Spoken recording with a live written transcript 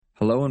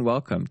Hello and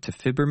welcome to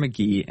Fibber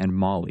McGee and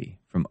Molly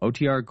from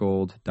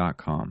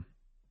OTRGold.com.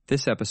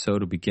 This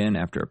episode will begin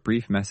after a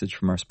brief message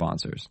from our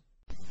sponsors.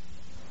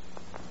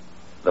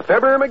 The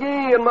Fibber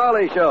McGee and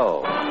Molly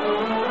Show.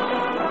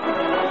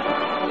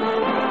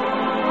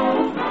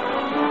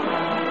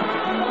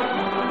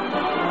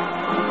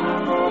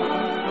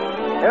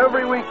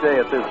 Every weekday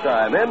at this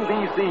time,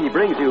 NBC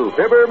brings you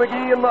Fibber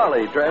McGee and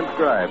Molly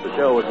transcribed. The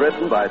show was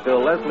written by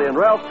Phil Leslie and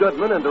Ralph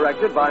Goodman and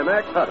directed by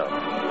Max Hutto.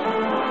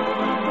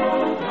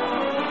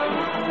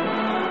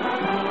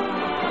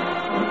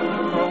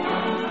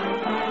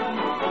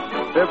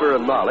 Fibber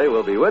and Molly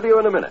will be with you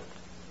in a minute.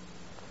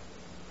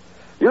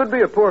 You'd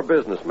be a poor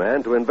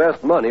businessman to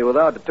invest money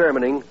without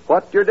determining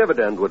what your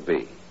dividend would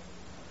be.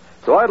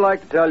 So I'd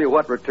like to tell you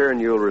what return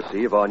you'll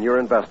receive on your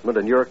investment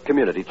in your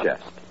community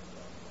chest.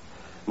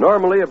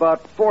 Normally,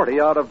 about 40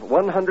 out of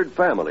 100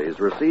 families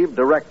receive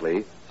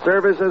directly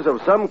services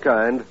of some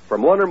kind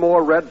from one or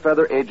more Red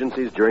Feather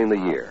agencies during the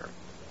year.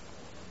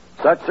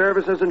 Such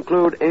services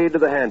include aid to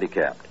the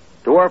handicapped,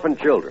 to orphan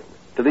children,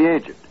 to the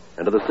aged,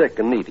 and to the sick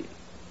and needy.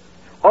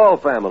 All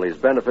families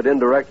benefit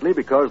indirectly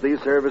because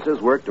these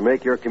services work to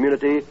make your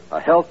community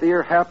a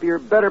healthier, happier,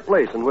 better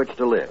place in which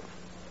to live.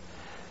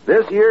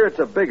 This year, it's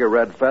a bigger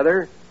Red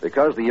Feather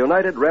because the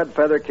United Red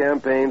Feather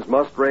campaigns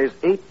must raise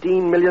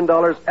 $18 million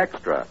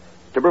extra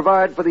to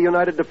provide for the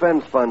United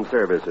Defense Fund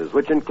services,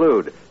 which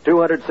include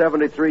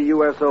 273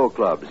 USO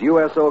clubs,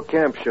 USO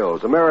camp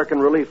shows, American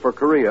Relief for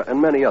Korea,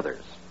 and many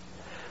others.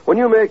 When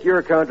you make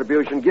your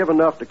contribution, give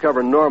enough to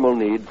cover normal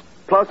needs,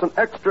 plus an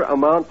extra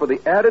amount for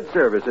the added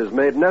services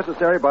made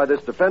necessary by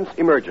this defense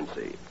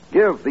emergency.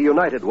 Give the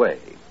United Way.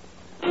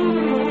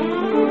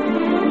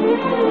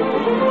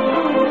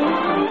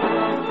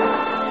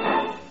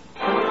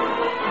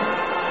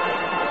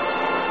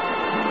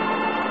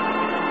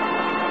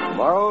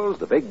 Tomorrow's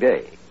the big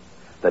day.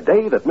 The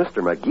day that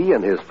Mr. McGee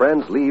and his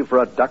friends leave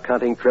for a duck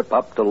hunting trip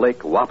up to Lake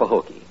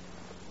Wapahokee.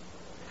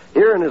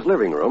 Here in his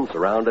living room,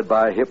 surrounded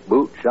by hip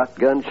boots,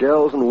 shotgun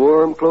shells, and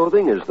warm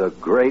clothing, is the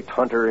great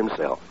hunter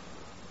himself.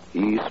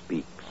 He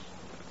speaks.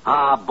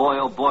 Ah, boy,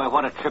 oh boy,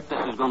 what a trip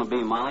this is going to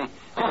be, Molly.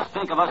 Just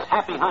think of us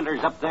happy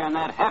hunters up there in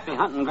that happy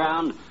hunting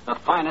ground, the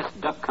finest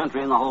duck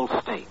country in the whole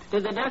state. Do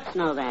the ducks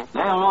know that?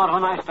 They'll know it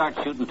when I start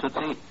shooting,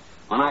 Tootsie.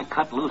 When I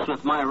cut loose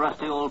with my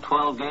rusty old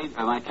 12-gauge,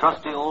 or my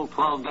trusty old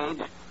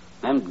 12-gauge,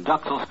 them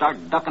ducks will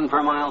start ducking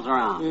for miles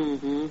around.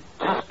 Mm-hmm.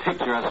 Just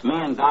picture us, me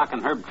and Doc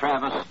and Herb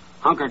Travis,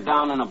 hunkered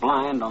down in a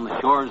blind on the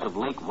shores of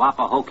Lake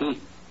Wapahokee.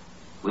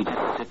 We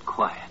just sit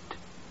quiet,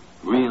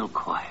 real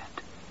quiet.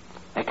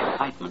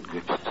 Excitement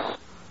grips us.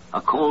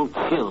 A cold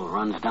chill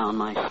runs down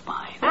my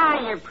spine.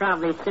 Ah, you're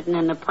probably sitting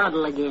in the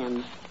puddle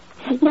again.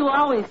 You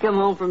always come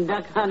home from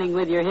duck hunting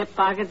with your hip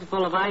pockets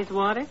full of ice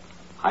water.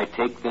 I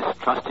take this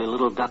trusty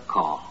little duck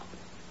call,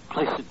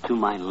 place it to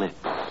my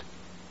lips,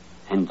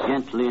 and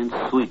gently and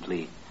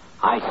sweetly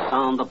I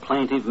sound the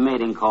plaintive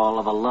mating call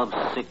of a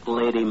lovesick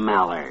lady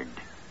mallard.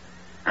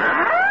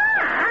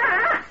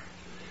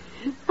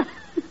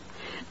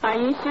 Are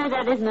you sure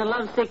that isn't a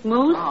lovesick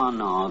moose? Oh,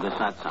 no, that's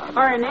not sound.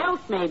 Or an elk,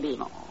 maybe?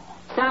 No.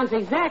 Sounds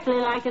exactly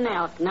like an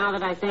elk, now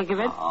that I think of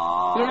it.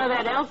 Oh. You know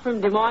that elk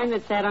from Des Moines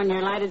that sat on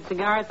your lighted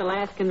cigar at the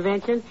last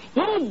convention?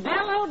 He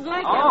bellowed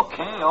like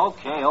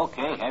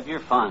Okay. Have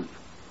your fun.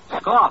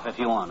 Scoff if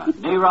you want to.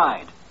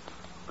 Deride.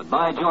 But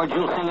by George,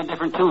 you'll sing a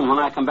different tune when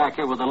I come back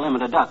here with a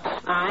limit of ducks.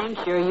 I'm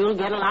sure you'll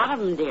get a lot of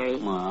them, dearie.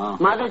 Well.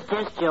 Mother's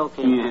just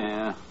joking.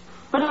 Yeah.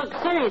 But look,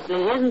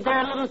 seriously, isn't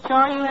there a little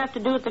chore you have to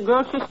do at the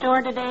grocery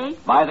store today?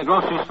 Buy the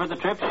groceries for the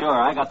trip? Sure,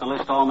 I got the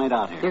list all made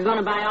out here. You're going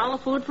to buy all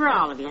the food for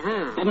all of you,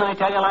 huh? Didn't I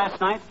tell you last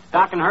night?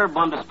 Doc and Herb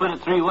wanted to split it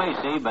 3 ways,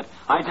 see? But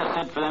I just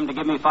said for them to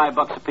give me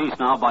 $5 apiece,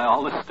 and I'll buy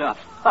all this stuff.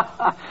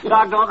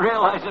 Doc don't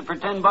realize that for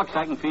 $10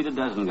 I can feed a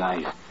dozen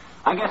guys.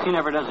 I guess he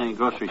never does any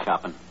grocery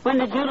shopping. When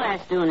did you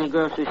last do any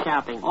grocery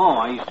shopping? Oh,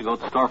 I used to go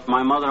to the store for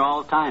my mother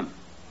all the time.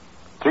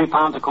 3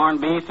 pounds of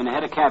corned beef and a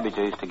head of cabbage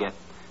I used to get.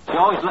 She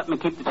always let me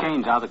keep the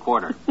change out of the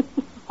quarter.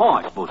 Oh,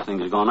 I suppose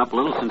things have gone up a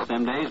little since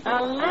them days.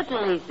 A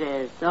little, he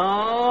says.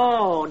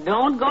 Oh,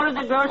 don't go to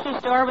the grocery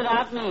store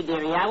without me,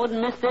 dearie. I wouldn't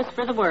miss this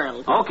for the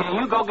world. Okay,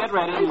 you go get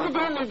ready.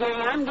 Incidentally,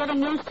 dearie, I'm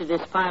getting used to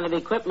this pile of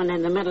equipment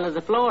in the middle of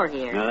the floor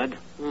here. Good.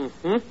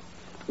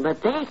 Mm-hmm.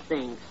 But these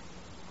things,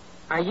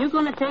 are you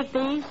going to take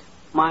these?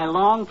 My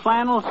long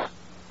flannels?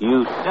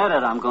 You said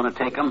it, I'm going to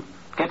take them.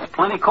 Gets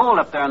plenty cold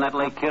up there in that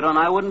lake, kiddo, and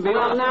I wouldn't be...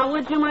 Well, now,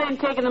 would you mind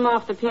taking them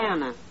off the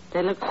piano?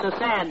 They look so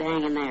sad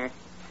hanging there.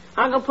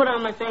 I'll go put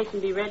on my face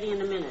and be ready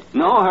in a minute.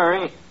 No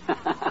hurry.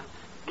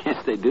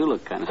 Guess they do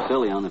look kind of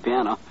silly on the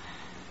piano.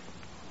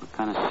 Look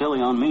kind of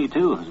silly on me,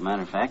 too, as a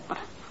matter of fact. But,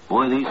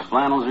 boy, these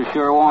flannels are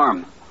sure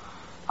warm.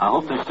 I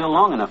hope they're still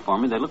long enough for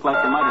me. They look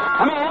like they might have...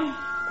 Come in!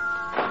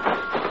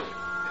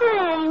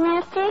 Hi,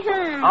 Mister.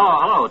 Hi. Oh,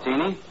 hello,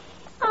 Teeny.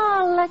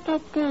 Oh, look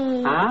at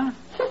these. Huh?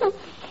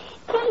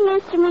 Hey,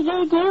 Mr.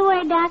 McGee, do you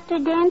wear Dr.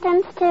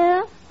 Denton's,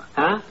 too?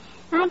 Huh?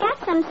 I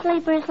got some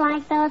sleepers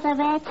like those, I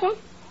bet you.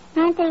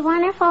 Aren't they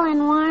wonderful and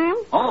warm?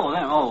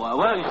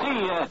 Well, you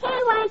see, Hey,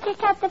 why don't you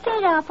cut the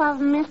feet off of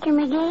them, Mr.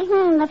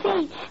 McGee? The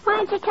feet. Why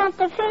don't you cut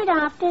the feet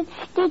off? Did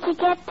you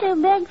get too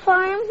big for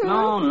them?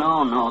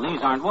 No,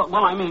 these aren't. Well,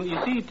 I mean, you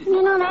see...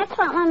 You know, that's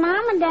what my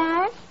mama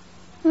does.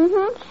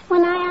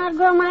 When I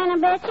outgrow mine, I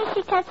bet you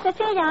she cuts the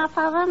feet off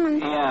of them.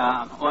 And...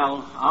 Yeah,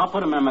 well, I'll put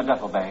them in my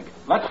duffel bag.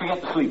 Let's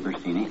forget the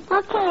sleepers, Teeny.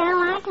 Okay, I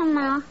like them,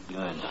 though.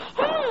 Good.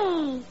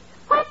 Hey,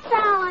 what's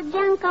all the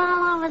junk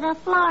all over the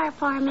floor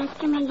for,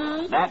 Mr.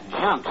 McGee? That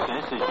junk,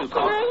 sis, as you Can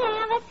call it. I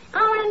have it?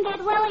 I'll run get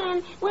Willie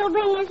and we'll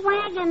bring his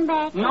wagon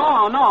back.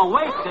 No,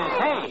 wait, sis,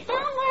 hey.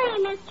 Don't worry,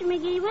 Mr.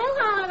 McGee. We'll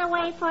haul it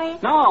away for you.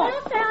 No.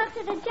 We'll throw it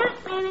to the junk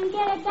man and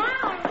get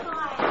 $1 for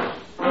it.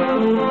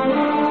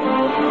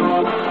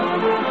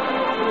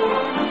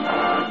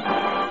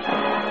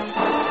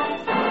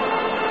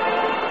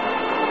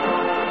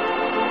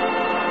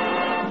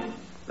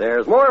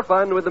 There's more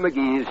fun with the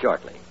McGees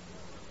shortly.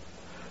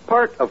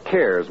 Part of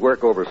CARE's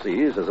work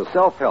overseas is a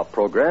self-help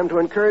program to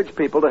encourage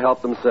people to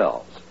help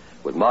themselves.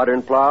 With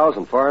modern plows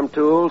and farm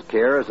tools,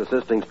 CARE is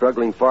assisting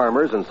struggling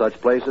farmers in such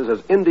places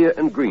as India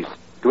and Greece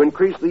to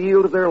increase the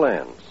yield of their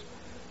lands.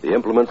 The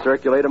implements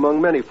circulate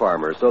among many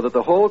farmers so that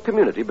the whole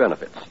community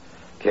benefits.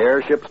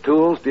 CARE ships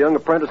tools to young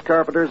apprentice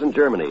carpenters in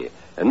Germany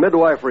and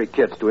midwifery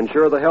kits to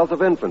ensure the health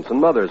of infants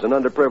and mothers in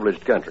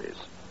underprivileged countries.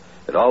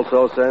 It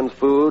also sends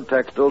food,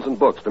 textiles, and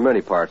books to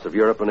many parts of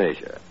Europe and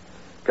Asia.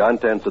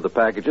 Contents of the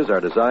packages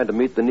are designed to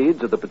meet the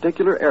needs of the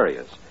particular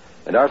areas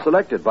and are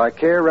selected by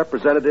CARE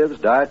representatives,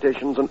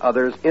 dietitians, and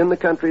others in the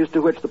countries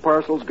to which the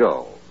parcels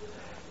go.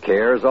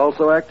 CARE is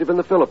also active in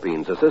the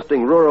Philippines,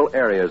 assisting rural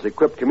areas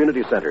equipped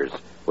community centers,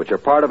 which are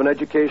part of an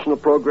educational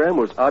program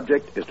whose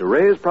object is to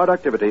raise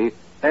productivity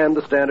and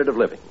the standard of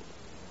living.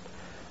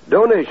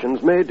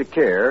 Donations made to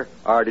CARE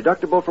are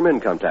deductible from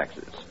income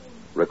taxes.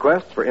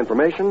 Requests for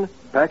information,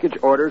 package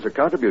orders, or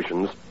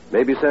contributions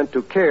may be sent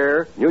to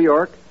CARE, New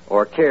York,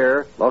 or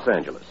CARE, Los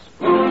Angeles.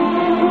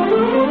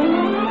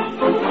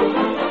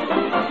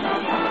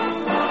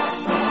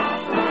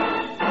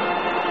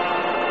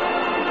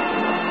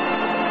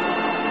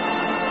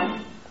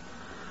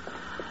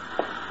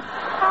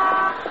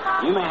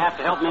 You may have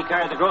to help me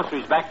carry the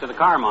groceries back to the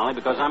car, Molly,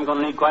 because I'm going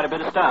to need quite a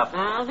bit of stuff.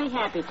 I'll be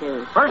happy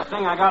to. First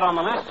thing I got on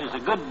the list is a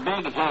good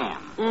big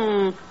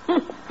ham.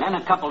 Then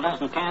a couple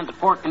dozen cans of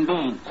pork and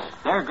beans.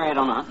 They're great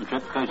on a hunting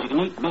trip because you can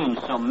eat beans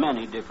so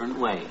many different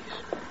ways.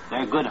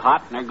 They're good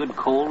hot and they're good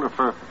cold or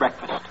for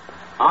breakfast.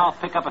 I'll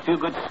pick up a few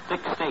good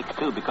thick steaks,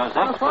 too, because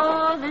that's...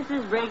 Oh, this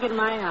is breaking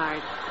my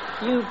heart.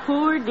 You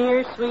poor,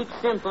 dear, sweet,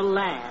 simple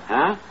lad.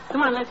 Huh?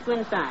 Come on, let's go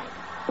inside.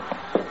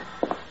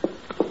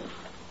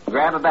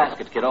 Grab a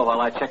basket, kiddo,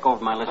 while I check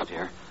over my list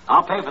here.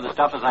 I'll pay for the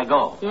stuff as I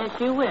go. Yes,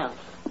 you will.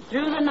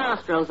 Through the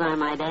nostrils, I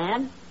might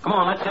add. Come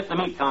on, let's hit the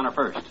meat counter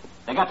first.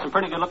 They got some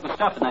pretty good-looking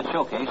stuff in that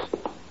showcase.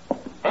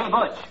 Hey,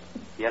 Butch.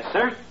 Yes,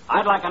 sir?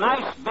 I'd like a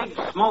nice, big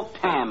smoked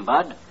ham,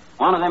 Bud.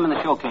 One of them in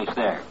the showcase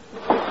there.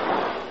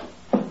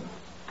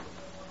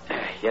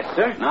 Yes,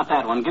 sir? Not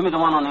that one. Give me the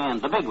one on the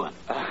end, the big one.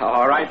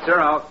 All right, sir.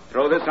 I'll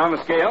throw this on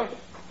the scale.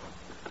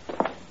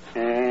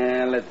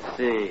 And let's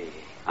see.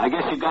 I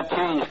guess you got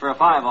change for a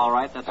 5, all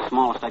right. That's the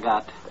smallest I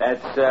got.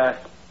 That's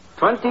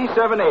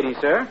 $27.80,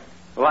 sir.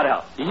 What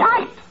else?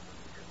 Yipe!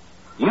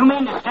 You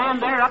mean to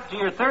stand there up to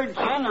your third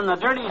chin in the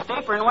dirtiest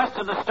apron west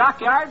of the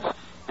stockyards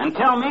and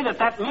tell me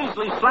that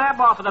measly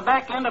slab off of the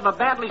back end of a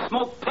badly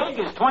smoked pig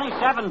is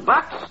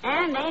 $27?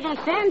 And 80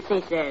 cents,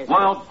 he says.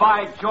 Well,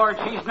 by George,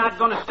 he's not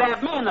going to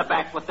stab me in the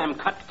back with them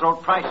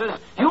cutthroat prices.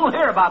 You'll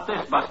hear about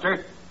this,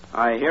 Buster.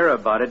 I hear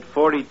about it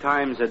 40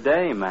 times a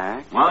day,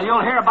 Mac. Well,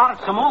 you'll hear about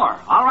it some more.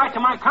 I'll write to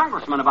my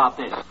congressman about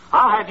this.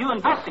 I'll have you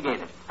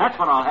investigated. That's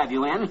what I'll have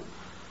you in.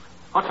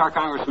 What's our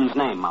congressman's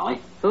name, Molly?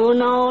 Who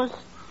knows?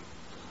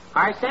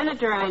 Our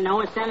senator I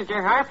know is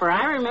Senator Harper.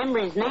 I remember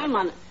his name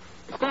on...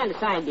 Stand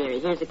aside, dearie.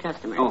 Here's a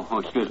customer. Oh,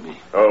 excuse me.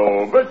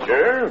 Oh,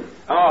 Butcher.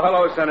 Oh,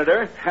 hello,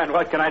 Senator. And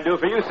what can I do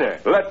for you, sir?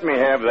 Let me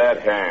have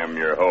that ham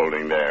you're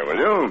holding there, will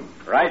you?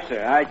 Right,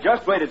 sir. I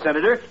just waited,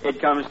 Senator. It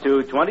comes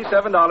to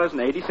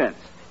 $27.80.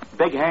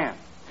 Big ham.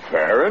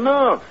 Fair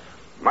enough.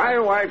 My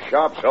wife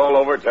shops all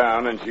over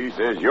town, and she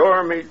says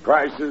your meat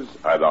prices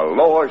are the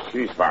lowest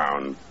she's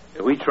found.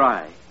 We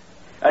try.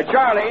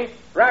 Charlie,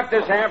 wrap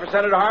this ham for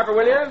Senator Harper,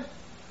 will you?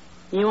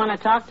 You want to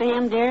talk to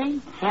him, dearie?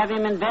 Have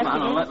him investigate?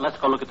 No, let's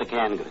go look at the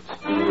canned goods.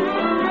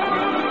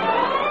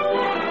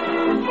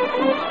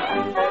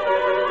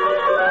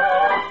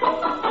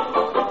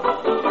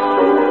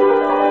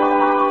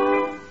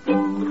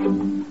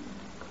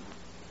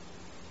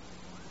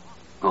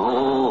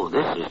 Oh,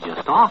 this is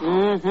just awful.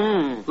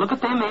 Mm-hmm. Look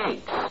at them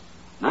eggs.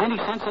 90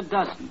 cents a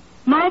dozen.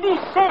 90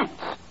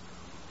 cents!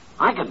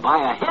 I could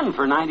buy a hen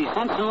for 90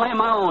 cents and lay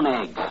my own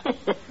eggs.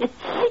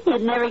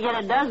 You'd never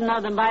get a dozen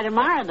of them by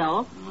tomorrow,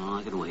 though. Oh,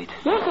 I could wait.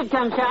 You should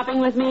come shopping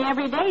with me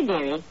every day,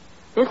 dearie.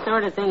 This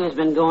sort of thing has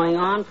been going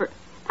on for...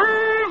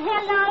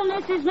 hello,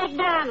 Mrs.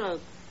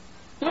 McDonald.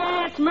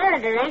 Yeah, it's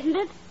murder, isn't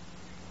it?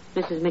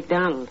 Mrs.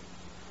 McDonald.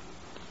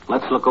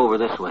 Let's look over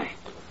this way.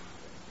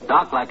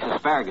 Doc likes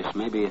asparagus,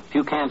 maybe a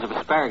few cans of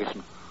asparagus.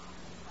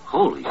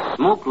 Holy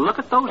smoke, look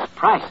at those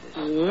prices.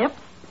 Yep.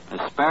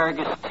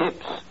 Asparagus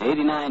tips,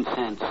 89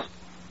 cents.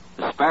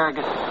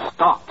 Asparagus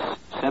stalks,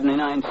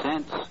 79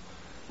 cents.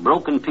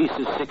 Broken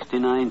pieces,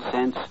 69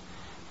 cents.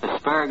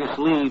 Asparagus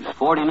leaves,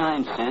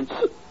 49 cents.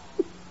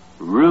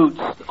 Roots,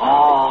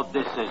 oh,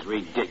 this is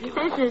ridiculous.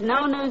 This is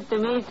no news to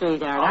me,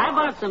 sweetheart. I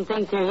bought some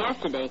things here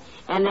yesterday,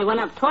 and they went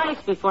up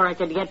twice before I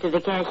could get to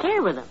the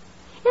cashier with them.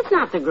 It's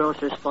not the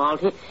grocer's fault.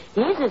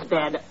 He's as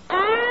bad.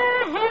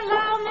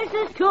 Hello,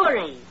 Mrs.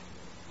 Curry.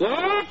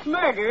 Yeah, it's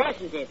murder,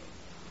 isn't it?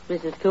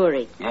 Mrs.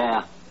 Curry.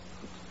 Yeah.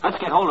 Let's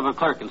get hold of a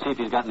clerk and see if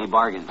he's got any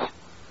bargains.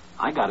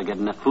 I got to get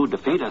enough food to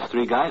feed us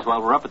 3 guys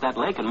while we're up at that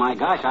lake, and my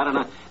gosh, I don't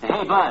know.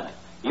 Hey, Bud,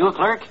 you a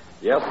clerk?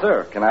 Yes,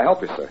 sir. Can I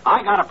help you, sir?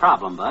 I got a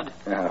problem, Bud.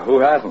 Who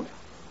hasn't?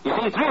 You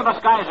see, 3 of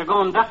us guys are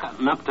going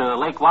ducking up to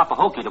Lake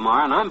Wapahokee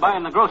tomorrow, and I'm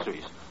buying the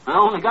groceries. I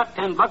only got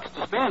 $10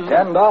 to spend.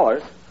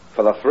 $10?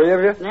 For the 3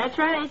 of you? That's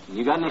right.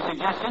 You got any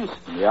suggestions?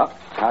 Yep.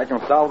 I can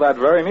solve that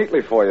very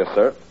neatly for you,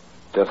 sir.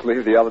 Just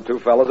leave the other 2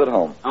 fellas at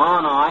home.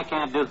 Oh, no, I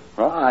can't do...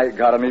 Well, I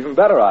got an even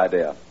better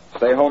idea.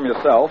 Stay home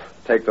yourself,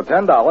 take the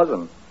 $10,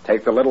 and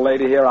take the little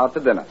lady here out to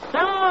dinner.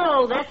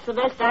 So, that's the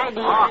best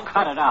idea. Oh,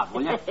 cut it out,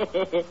 will you?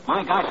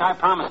 My gosh, I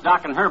promised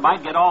Doc and Herb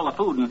I'd get all the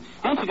food, and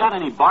ain't you got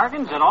any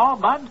bargains at all,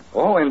 Bud?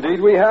 Oh,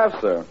 indeed we have,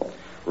 sir.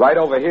 Right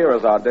over here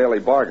is our daily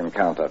bargain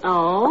counter.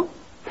 Oh?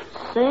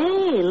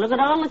 Say, look at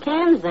all the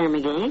cans there,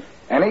 McGee.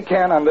 Any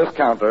can on this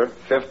counter,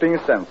 15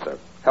 cents, sir.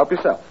 Help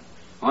yourself.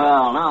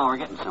 Well, now we're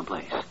getting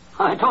someplace.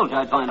 I told you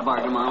I'd find a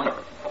bargain, Molly.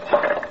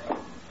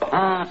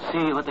 Let's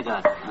see what they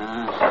got.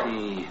 Let's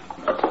see.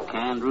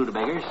 Canned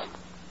rutabagas.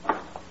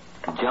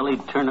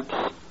 Jellied turnips.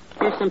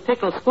 Here's some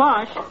pickled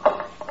squash.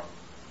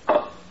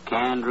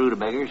 Canned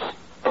rutabagas.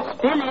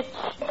 Spinach.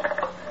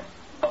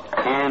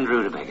 Canned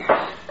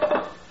rutabagas.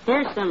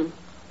 Here's some...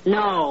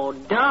 No,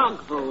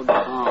 dog food.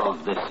 Oh,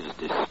 this is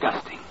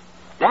disgusting.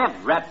 Dad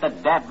rat.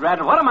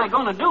 What am I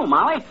going to do,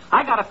 Molly?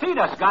 I got to feed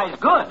us guys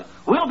good.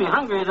 We'll be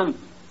hungrier than...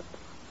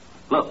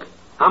 Look,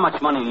 how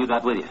much money you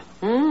got with you?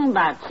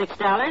 About $6.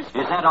 Is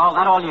that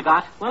all you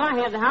got? Well, I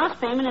have the house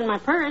payment in my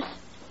purse.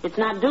 It's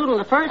not due till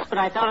the 1st, but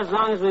I thought as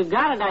long as we've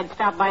got it, I'd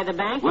stop by the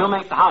bank. We'll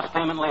make the house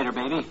payment later,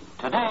 baby.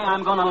 Today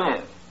I'm going to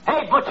live.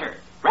 Hey, butcher,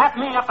 wrap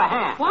me up a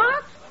ham.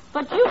 What?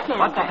 But you can't.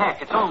 What the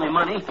heck? It's only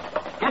money.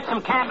 Get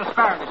some canned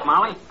asparagus,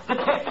 Molly. The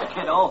tips,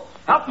 kiddo.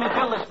 Help me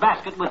fill this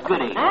basket with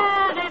goodies.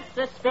 That's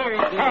the spirit.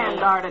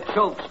 Canned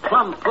artichokes,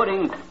 plum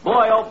pudding.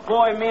 Boy, oh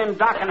boy, me and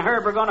Doc and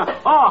Herb are going to...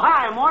 Oh,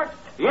 hi, Mort.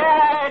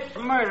 Yeah, it's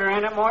murder,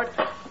 ain't it, Mort?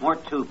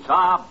 Mort Toops.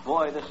 Ah,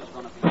 boy, this is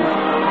going to be...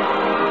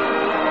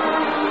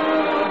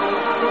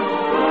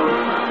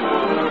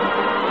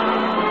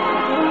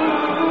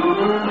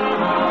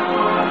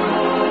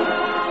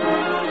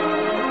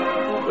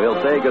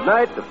 We'll say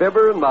goodnight to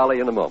Fibber and Molly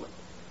in a moment.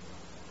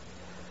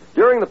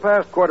 During the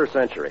past quarter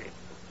century,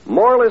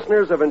 more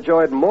listeners have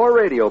enjoyed more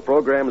radio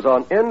programs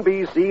on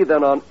NBC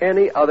than on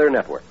any other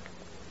network.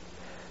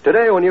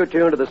 Today, when you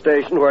tune to the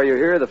station where you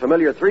hear the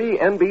familiar 3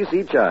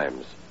 NBC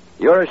chimes,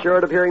 you're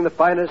assured of hearing the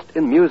finest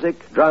in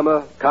music,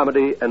 drama,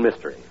 comedy, and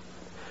mystery.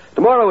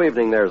 Tomorrow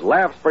evening, there's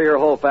laughs for your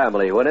whole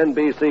family when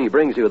NBC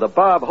brings you the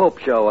Bob Hope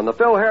Show and the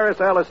Phil Harris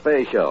Alice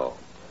Faye Show.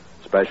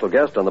 Special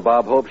guest on the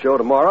Bob Hope Show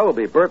tomorrow will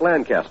be Burt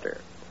Lancaster.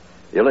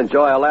 You'll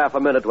enjoy a laugh a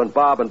minute when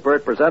Bob and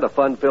Burt present a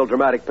fun-filled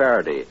dramatic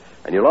parody.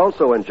 And you'll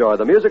also enjoy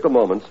the musical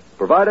moments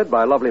provided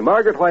by lovely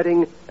Margaret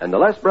Whiting and the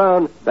Les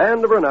Brown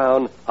Band of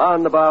Renown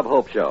on the Bob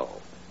Hope Show.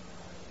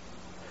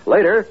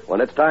 Later, when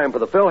it's time for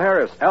the Phil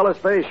Harris Alice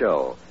Faye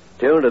Show,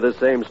 tune to this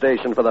same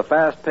station for the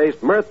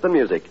fast-paced mirth and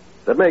music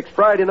that makes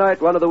Friday night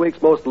one of the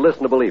week's most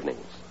listenable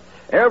evenings.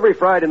 Every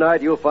Friday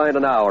night, you'll find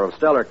an hour of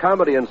stellar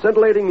comedy and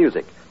scintillating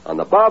music on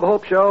the Bob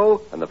Hope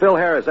Show and the Phil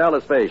Harris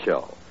Alice Faye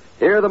Show.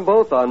 Hear them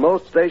both on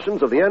most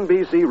stations of the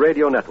NBC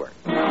radio network.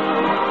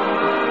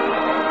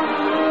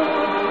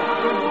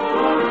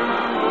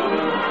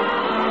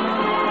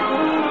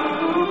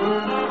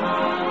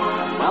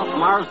 Well,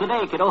 tomorrow's the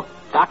day, kiddo.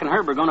 Doc and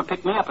Herb are going to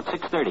pick me up at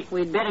 6:30.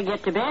 We'd better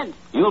get to bed.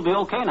 You'll be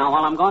okay now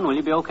while I'm gone. Will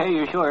you be okay?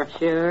 You're sure?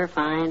 Sure,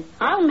 fine.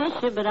 I'll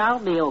miss you, but I'll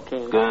be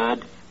okay.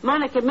 Good.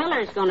 Monica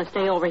Miller's going to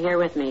stay over here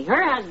with me.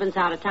 Her husband's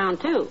out of town,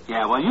 too.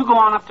 Yeah, well, you go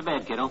on up to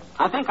bed, kiddo.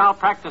 I think I'll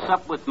practice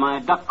up with my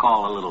duck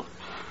call a little.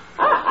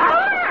 Oh,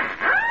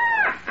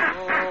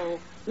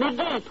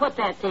 McGee, put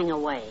that thing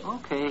away.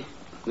 Okay.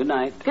 Good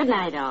night. Good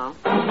night, all.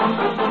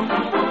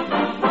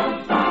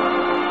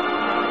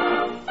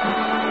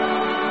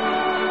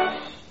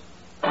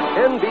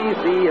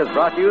 NBC has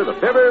brought you the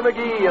Fibber,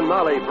 McGee, and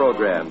Molly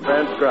program,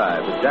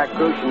 transcribed with Jack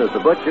Crucian as the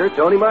butcher,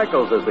 Tony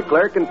Michaels as the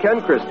clerk, and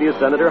Ken Christie as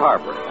Senator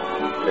Harper.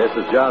 This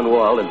is John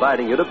Wall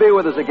inviting you to be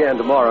with us again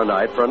tomorrow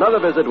night for another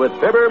visit with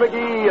Fibber,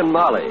 McGee, and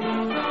Molly.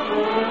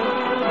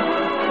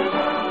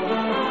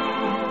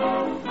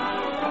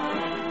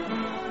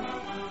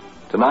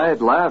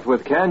 Tonight, laugh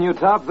with Can You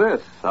Top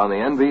This on the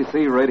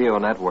NBC Radio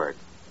Network.